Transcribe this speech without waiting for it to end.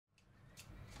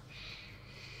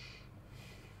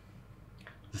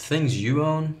The things you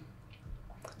own,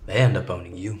 they end up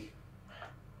owning you.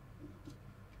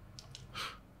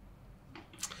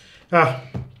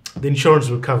 The insurance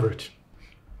will cover it.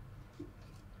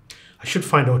 I should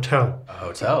find a hotel. A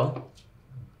hotel?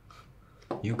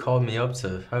 You called me up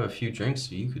to have a few drinks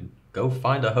so you could go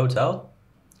find a hotel?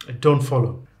 I don't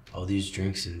follow. All these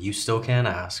drinks and you still can't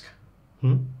ask.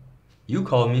 Hmm? You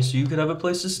called me so you could have a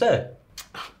place to stay.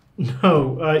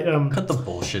 No, Cut the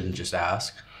bullshit and just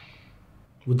ask.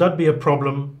 Would that be a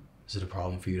problem? Is it a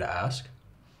problem for you to ask?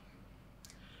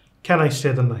 Can I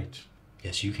stay the night?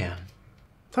 Yes, you can.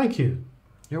 Thank you.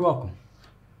 You're welcome.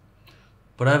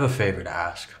 But I have a favor to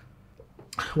ask.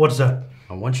 What's that?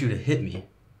 I want you to hit me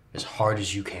as hard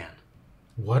as you can.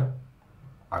 What?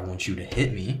 I want you to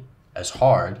hit me as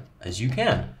hard as you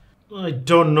can. I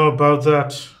don't know about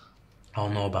that. I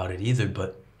don't know about it either,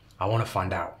 but I want to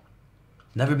find out.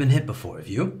 Never been hit before, have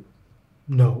you?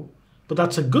 No, but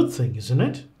that's a good thing, isn't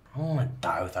it? I don't want to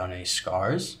die without any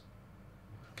scars.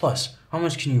 Plus, how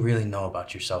much can you really know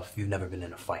about yourself if you've never been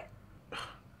in a fight?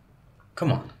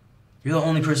 Come on. You're the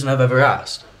only person I've ever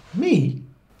asked. Me?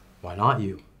 Why not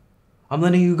you? I'm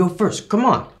letting you go first. Come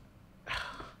on.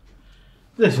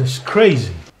 This is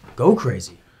crazy. Go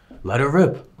crazy. Let her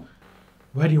rip.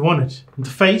 Where do you want it? In the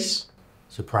face?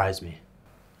 Surprise me.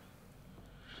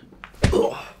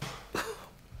 Ugh.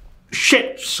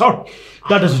 Shit, sorry.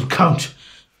 That doesn't count.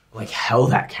 Like hell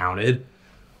that counted.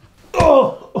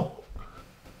 Oh!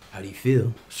 How do you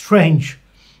feel? Strange.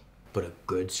 But a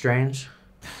good strange?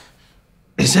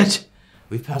 Is it?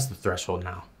 We've passed the threshold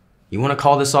now. You want to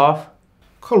call this off?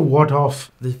 Call what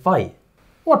off? The fight.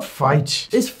 What fight?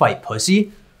 This fight,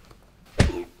 pussy.